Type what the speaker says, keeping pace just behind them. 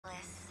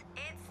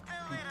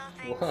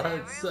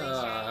What's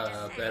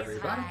up,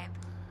 everybody?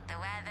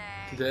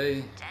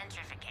 Today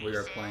we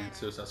are playing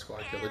Suicide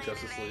Squad Kill the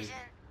Justice League.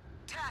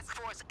 Task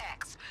Force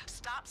X,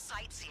 stop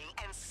sightseeing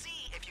and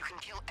see if you can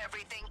kill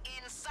everything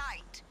in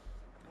sight.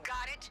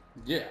 Got it?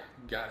 Yeah,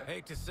 got it.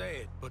 Hate to say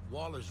it, but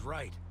Waller's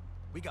right.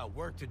 We got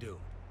work to do.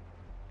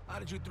 How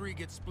did you three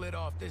get split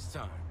off this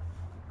time?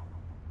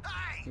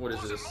 Hey, What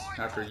is this?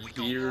 After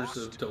years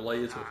of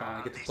delays, we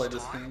finally get to play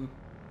this game.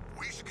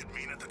 We should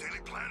convene at the Daily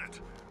Planet.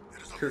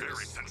 It is a Curious.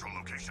 very central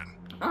location.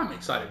 I'm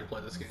excited to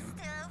play this game.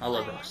 I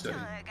love Rocksteady.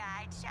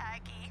 Guy,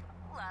 Sharky.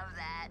 Love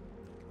that.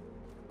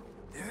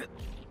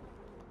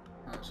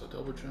 Alright, so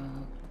double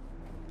jump.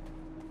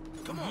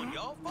 Come on,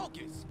 y'all,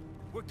 focus.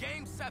 We're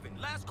game 7,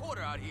 last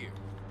quarter out here.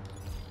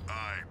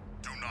 I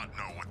do not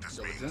know what this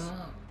Double means.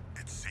 jump.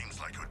 It seems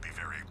like it would be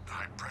very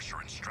high pressure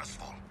and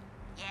stressful.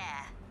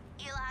 Yeah.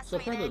 You lost So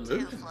me far, the there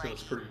too, movement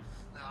feels Floyd.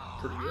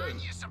 pretty good.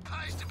 Aren't you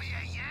supposed to be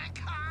a Yank,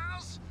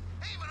 Carls?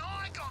 Even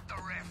I got the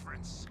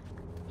reference.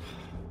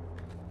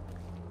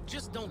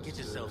 Just don't get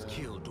yourselves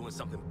killed doing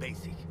something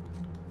basic.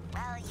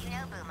 Well, you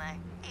know Boomer.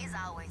 He's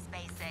always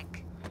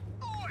basic.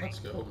 Oi, Let's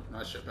go.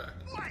 Nice jetpack.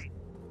 wait.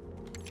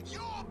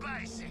 You're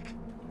basic.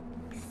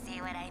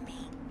 See what I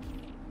mean?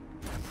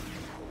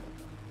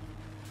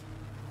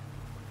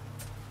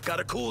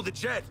 Gotta cool the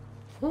jet.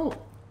 Woo!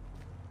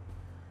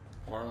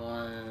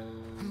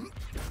 R1.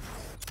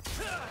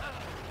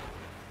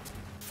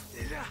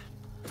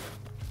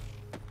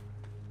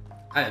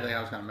 I didn't think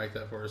I was gonna make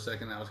that for a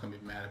second. I was gonna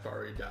be mad if I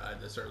already died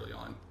this early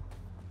on.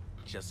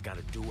 Just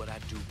gotta do what I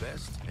do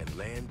best and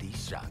land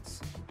these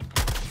shots.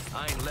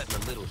 I ain't letting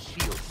a little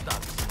shield stop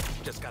us.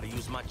 Just gotta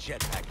use my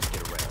jetpack to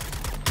get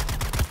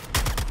around.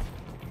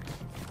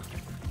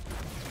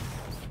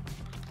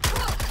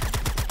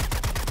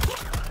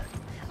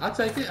 I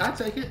take it. I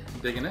take it.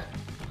 Digging it.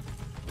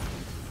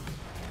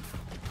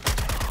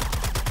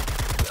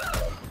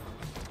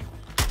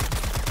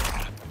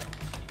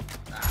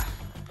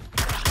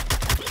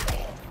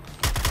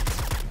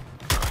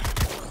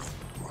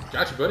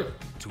 Gotcha, buddy.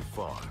 Too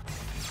far.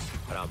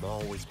 But I'm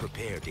always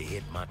prepared to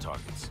hit my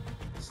targets.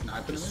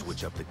 Sniping Just us.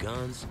 switch up the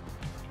guns.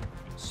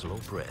 Slow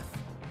breath.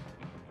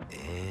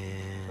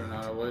 And... There's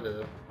not a way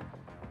to.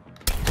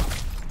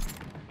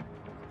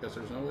 Guess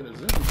there's no way to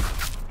zoom.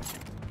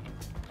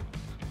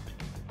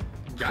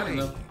 Got him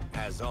though.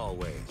 As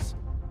always.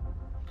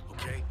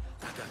 Okay,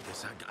 I got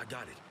this. I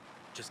got it.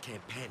 Just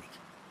can't panic.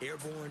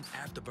 Airborne,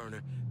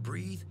 afterburner,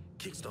 breathe,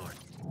 kickstart.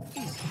 Easy.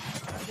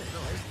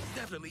 No, it's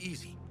definitely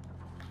easy.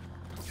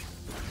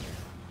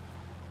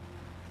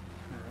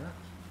 Alright.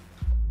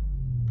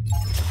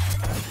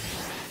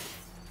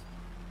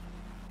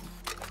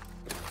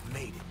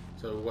 Made it.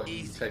 So what? You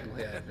Easy.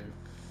 technically have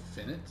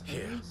infinite. Yeah,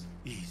 enemies?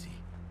 easy.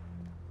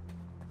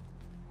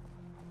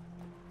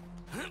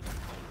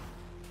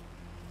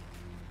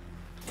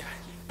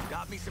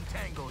 Got me some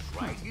tangos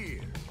right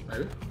here.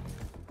 Maybe.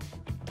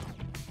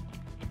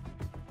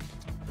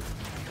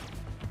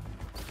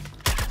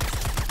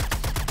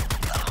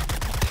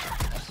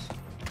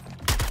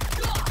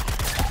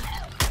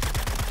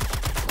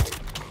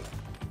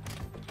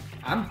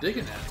 I'm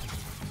digging that.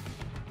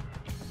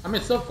 I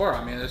mean, so far,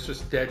 I mean, it's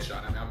just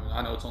Deadshot. I mean,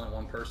 I know it's only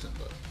one person,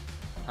 but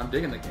I'm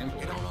digging the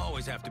gameplay. It don't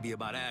always have to be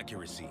about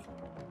accuracy,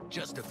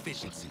 just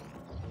efficiency.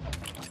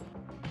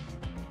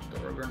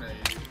 Throw a grenade.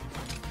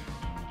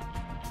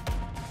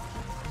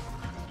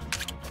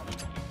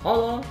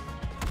 Hold on.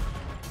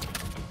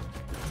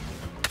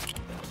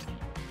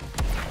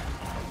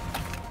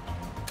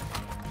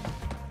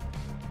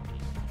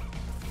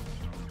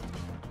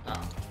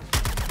 Ah.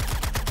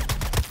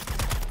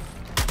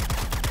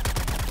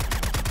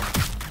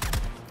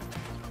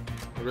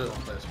 I really want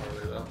to play as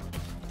Harley though.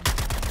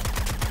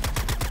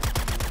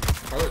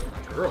 Harley's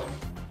my girl.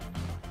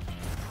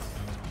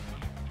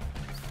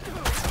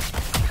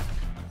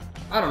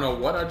 I don't know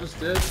what I just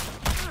did.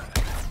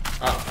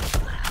 Oh.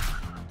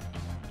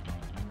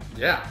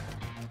 Yeah.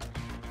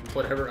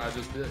 Whatever I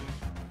just did.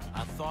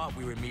 I thought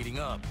we were meeting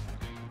up.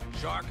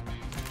 Shark?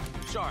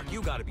 Shark,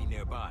 you gotta be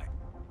nearby.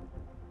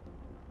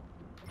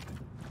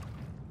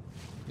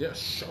 Yeah,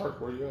 Shark,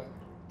 where you at?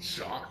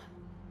 Shark.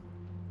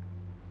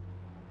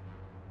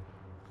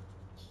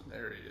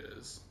 There he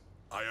is.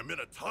 I am in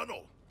a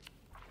tunnel.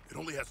 It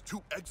only has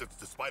 2 exits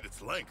despite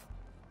its length,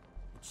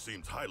 which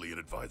seems highly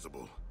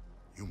inadvisable.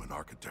 Human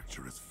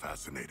architecture is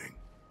fascinating.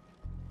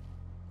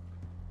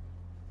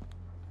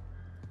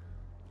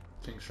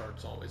 King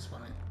Shark's always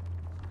funny.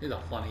 He's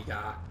a funny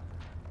guy.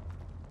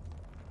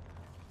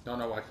 Don't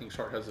know why King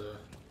Shark has a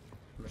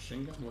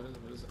machine gun. What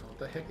is it? What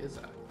the heck is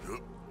that?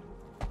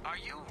 Are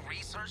you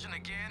researching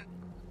again?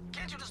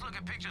 Can't you just look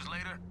at pictures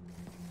later?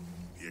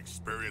 The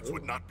experience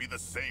would not be the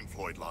same,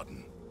 Floyd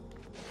Lawton.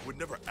 I would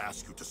never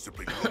ask you to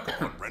simply look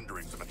upon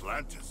renderings of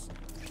Atlantis.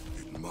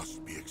 It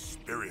must be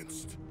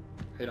experienced.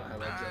 He don't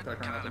have a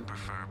jetpack or nothing.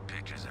 prefer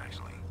pictures,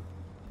 actually.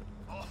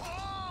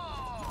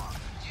 Oh,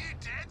 you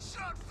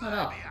Deadshot I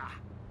know. phobia.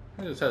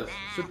 He just has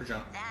super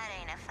jump. That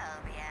ain't a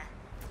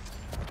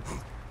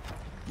phobia.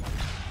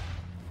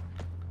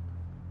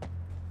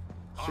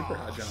 Super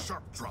high jump.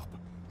 Sharp drop.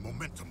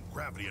 momentum,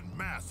 gravity, and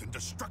mass in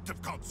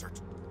destructive concert.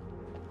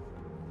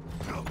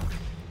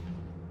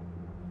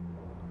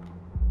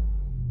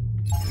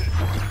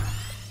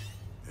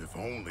 If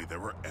only there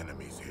were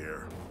enemies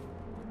here.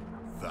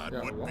 That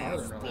Yeah, would why be are a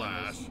there no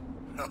splash.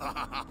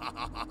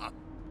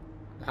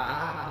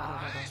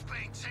 Who's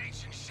been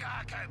teaching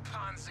Sharko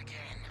puns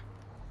again?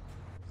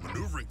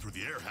 Maneuvering through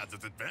the air has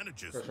its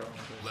advantages. For sure.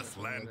 Less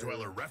land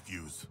dweller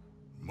refuse.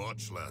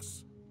 Much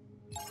less.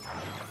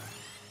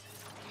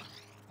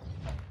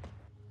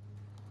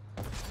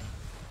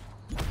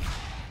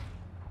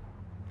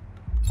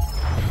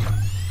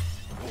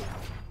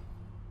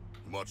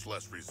 Much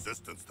less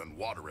resistance than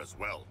water as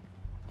well.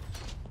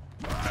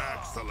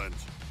 Excellent.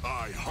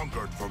 I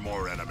hungered for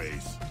more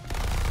enemies.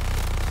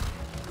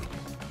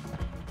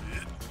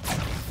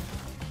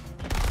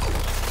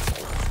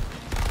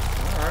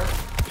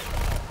 Alright.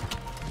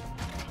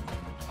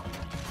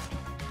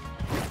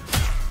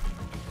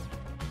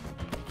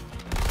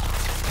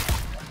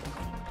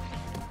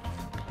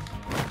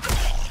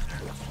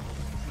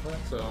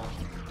 So,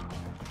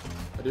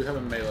 I do have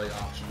a melee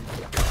option,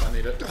 so if I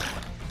need it.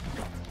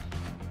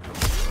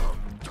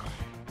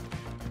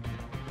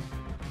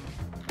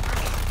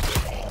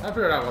 I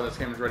figured out why this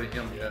game is ready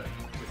M yet,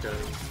 because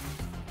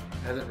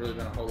it hasn't really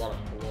been a whole lot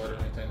of blood or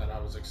anything that I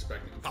was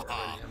expecting for a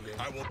ready M game.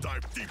 I will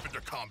dive deep into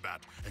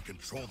combat and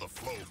control the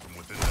flow from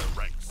within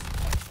their ranks.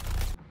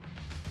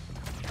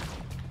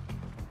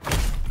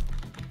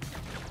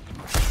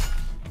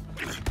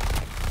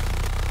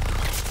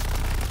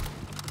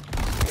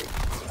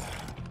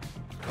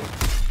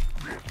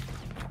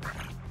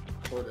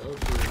 Boy, those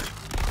two.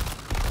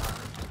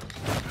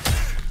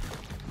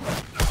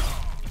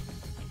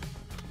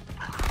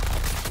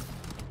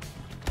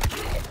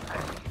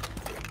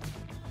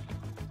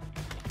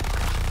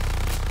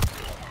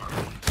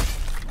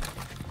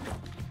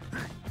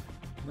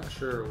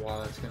 Sure why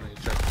that's gonna be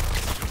checked.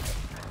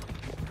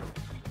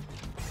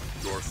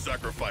 Your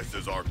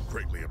sacrifices are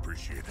greatly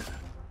appreciated.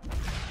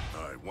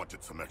 I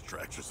wanted some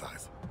extra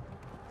exercise.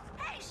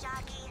 Hey,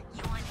 Shocky,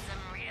 you want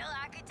some real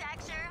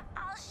architecture?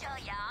 I'll show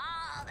you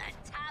all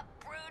the top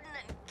brooding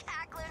and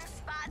cackling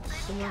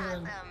spots in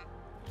Gotham.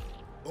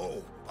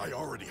 Oh, I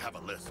already have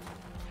a list.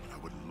 I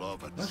would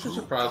love a I'm actually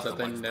true surprised that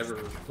they Gothamite never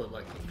festival. put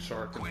like a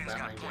shark in the Quinn's got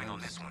Batman a point on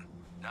games. this one.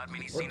 Not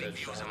many Or scenic Deadshot,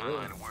 views in my really.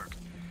 line of work.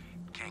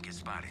 Can't get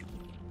spotted.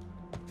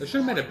 They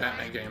should have made a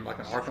Batman game, like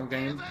an Arkham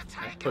game,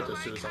 and put the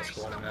Suicide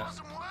Squad in that.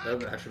 That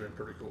would have actually been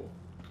pretty cool.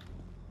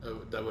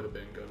 That would have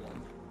been a good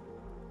one.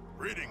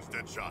 Greetings,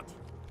 Deadshot.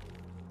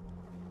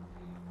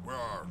 Where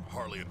are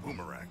Harley and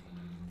Boomerang?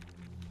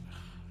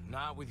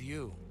 Not with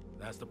you.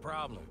 That's the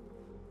problem.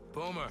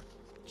 Boomer,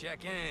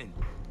 check in.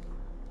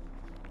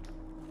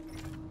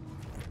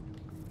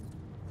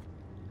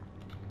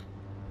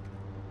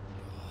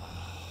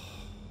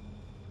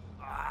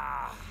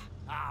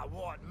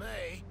 What,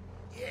 me?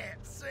 Yeah,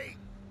 see,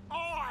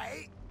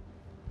 I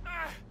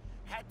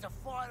had to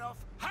fight off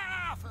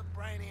half of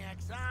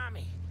Brainiac's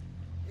army.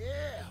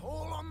 Yeah,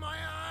 all on my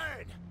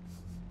own.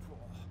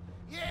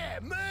 Yeah,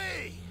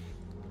 me!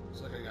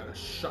 Looks like I got a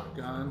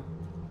shotgun.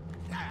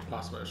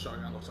 Possibly a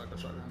shotgun, looks like a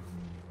shotgun.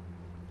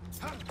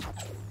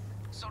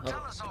 So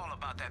tell us all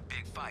about that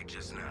big fight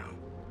just now.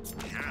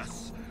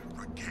 Yes,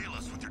 regale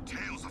us with your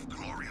tales of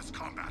glorious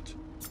combat.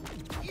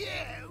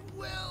 Yeah,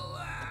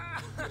 well,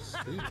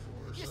 Speed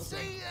Force. you okay.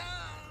 see,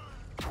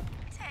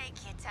 Take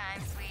your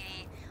time,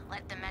 sweetie.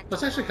 Let the mental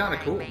That's actually kinda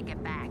boomerang cool. make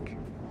it back.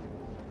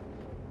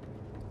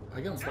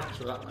 I give them props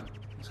for that one.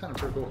 It's kind of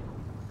pretty cool.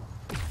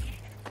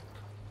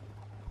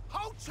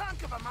 whole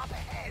chunk of them up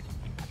ahead.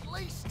 At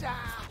least,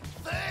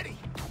 30.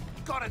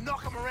 Gotta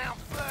knock them around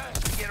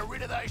first to get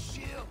rid of those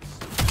shields.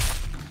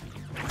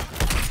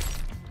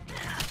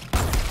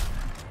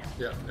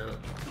 Yeah, do it.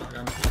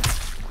 Shotgun.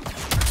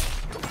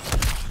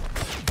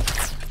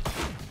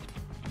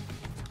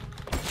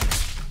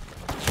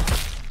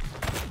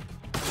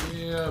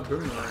 Yeah,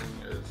 Boomerang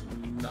is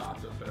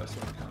not the best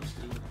when it comes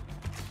to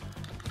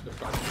the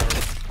fighting part.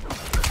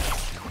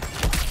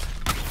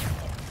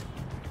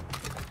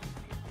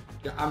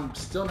 Yeah, I'm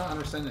still not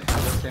understanding how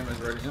this game is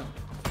ready up.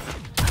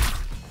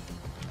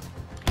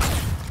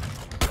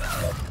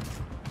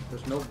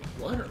 There's no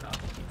blood or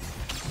nothing.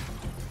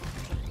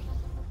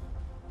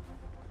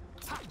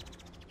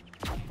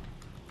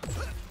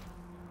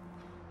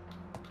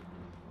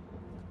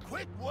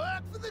 Quick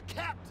work for the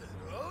captain.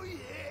 Oh,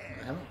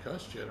 yeah. I haven't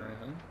cussed yet or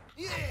anything.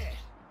 Yeah.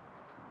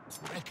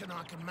 Reckon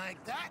I can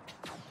make that.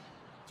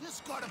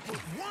 Just gotta put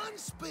one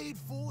speed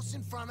force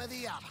in front of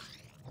the other.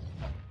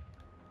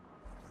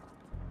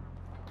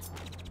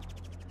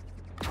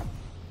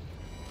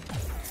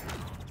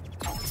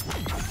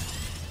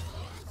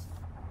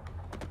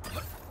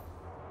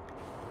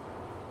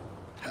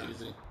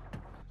 Easy.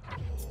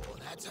 Oh,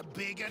 that's a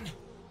big one.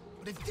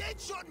 But if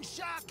Deadshot and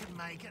Shark can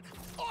make it,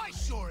 I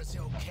sure as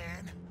hell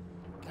can.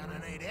 Gonna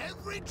need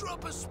every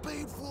drop of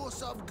speed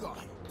force I've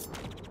got.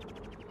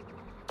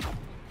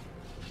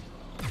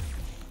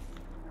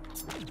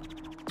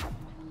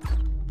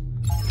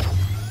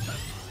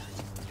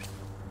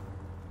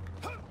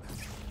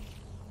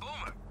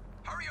 Boomer,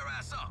 hurry your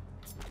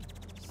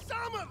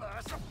Some of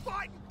us are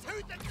fighting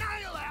tooth and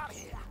nail out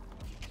here.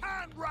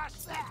 Can't rush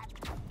that.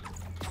 Do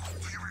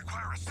you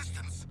require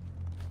assistance?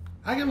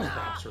 I give him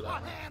props for I that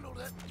one. handled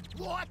it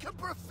like a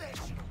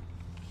professional.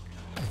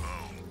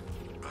 Oh,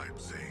 I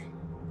see.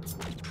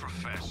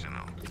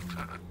 Professional.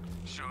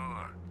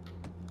 Sure.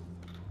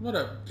 What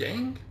up,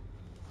 gang?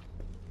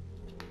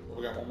 Oh,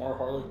 we got one more,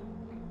 Harley.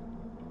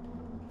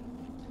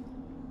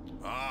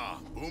 Ah,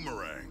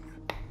 Boomerang.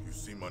 You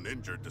seem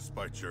uninjured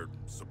despite your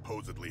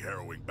supposedly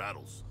harrowing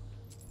battles.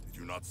 Did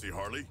you not see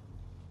Harley?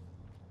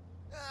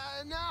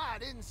 No, I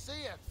didn't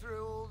see her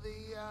through all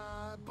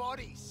the,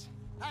 bodies.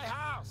 Hey,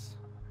 House,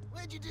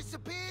 where'd you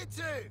disappear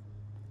to?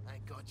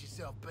 Ain't got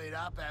yourself beat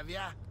up, have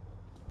ya?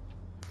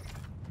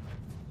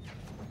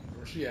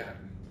 Where's she at?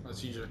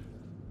 Let's use her.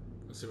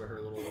 Let's see what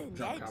her little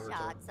jump covers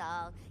are. Deadshot's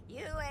all.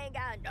 You ain't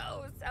got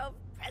no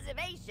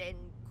self-preservation,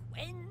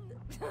 Quinn.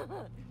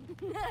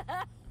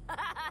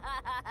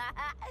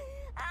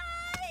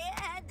 I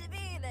had to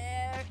be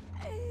there.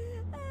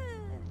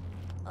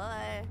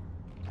 Or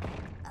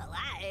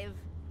alive.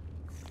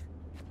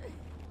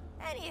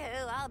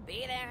 Anywho, I'll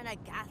be there in a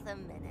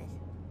Gotham minute.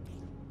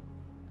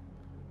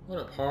 What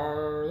up,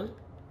 Harley?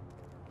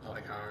 I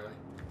like Harley.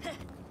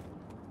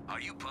 Are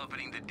you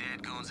puppeting the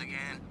dead goons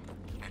again?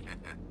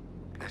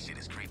 That shit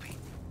is creepy.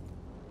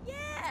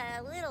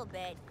 Yeah, a little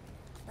bit.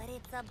 But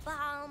it's a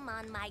balm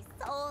on my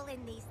soul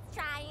in these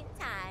trying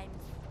times.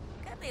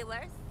 Could be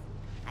worse.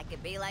 I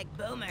could be like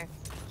Boomer.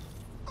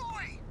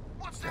 Oi!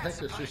 What's I that think that's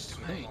supposed just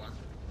to hang mean? on.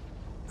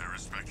 There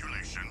is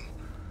speculation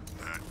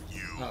that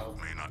you Uh-oh.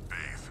 may not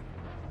bathe,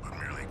 but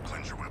merely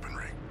cleanse your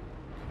weaponry.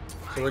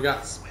 So we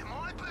got Where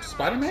my boomerangs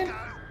Spider-Man? go,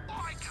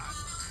 I go.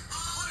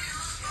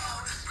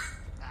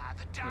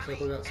 The Looks like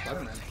we got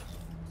Spider-Man.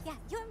 Yeah,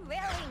 you're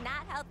really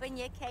not helping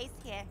your case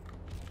here.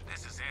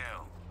 This is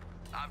hell.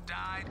 I've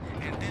died,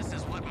 and this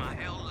is what my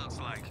hell looks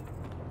like.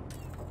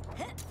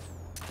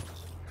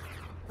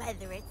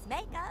 Whether it's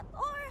makeup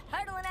or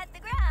hurtling at the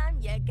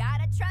ground, you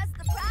gotta trust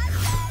the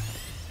process.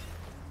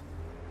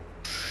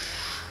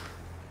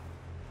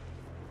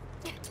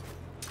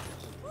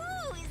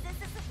 Ooh, is this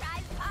a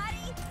surprise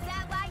party? Is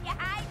that why you're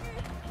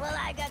hiding? Well,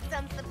 I got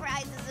some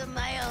surprises of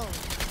my own.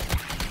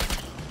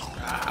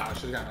 Ah, I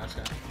should've gotten that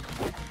guy.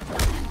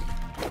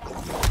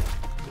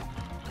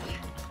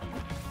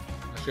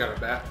 She got her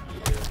bat.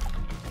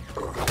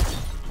 Yeah.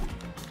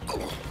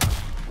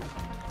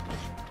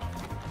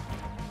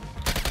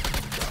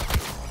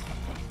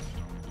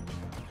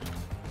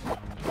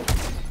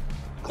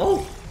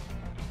 Oh!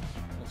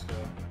 Let's go.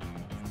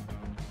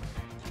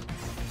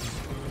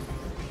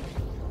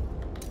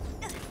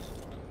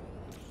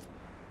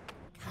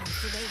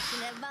 Conservation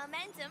of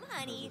momentum,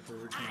 honey.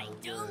 I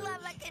do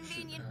love a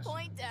convenient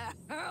point to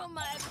hurl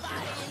my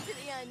body into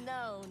the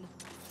unknown.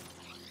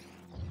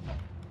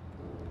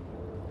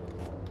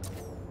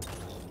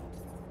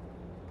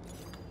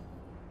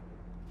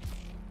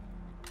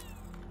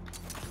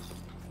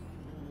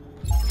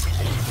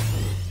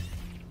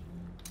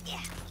 Yeah.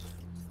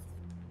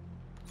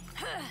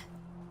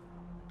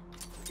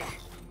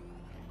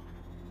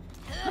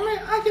 I mean,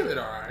 I give it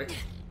alright.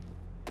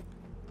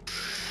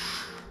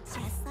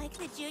 Just like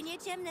the junior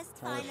gymnast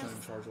Harley's finals.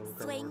 in charge of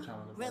recovery Swing, time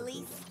on the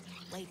release,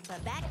 battlefield. wait for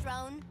back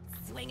thrown,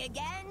 swing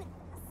again,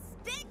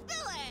 stick the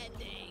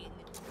landing.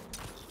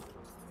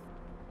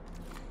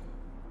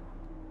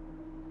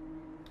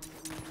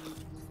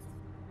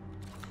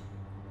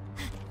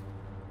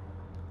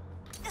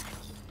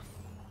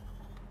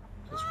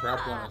 Because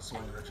grappling and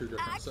swinging are two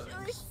different Actually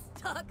settings.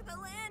 stuck the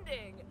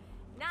landing.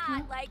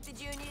 Not like the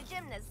junior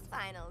gymnast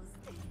finals.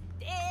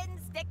 Didn't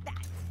stick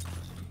that.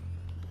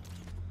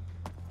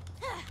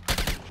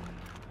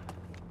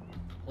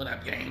 What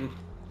up, gang?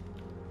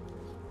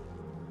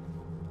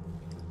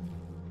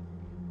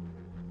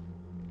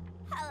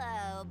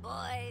 Hello,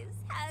 boys.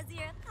 How's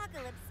your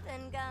apocalypse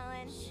been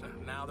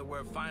going? Now that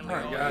we're finally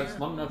Alright, all guys. here,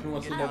 Let me know if you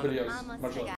want to see more Oh, videos. almost Much love. forgot.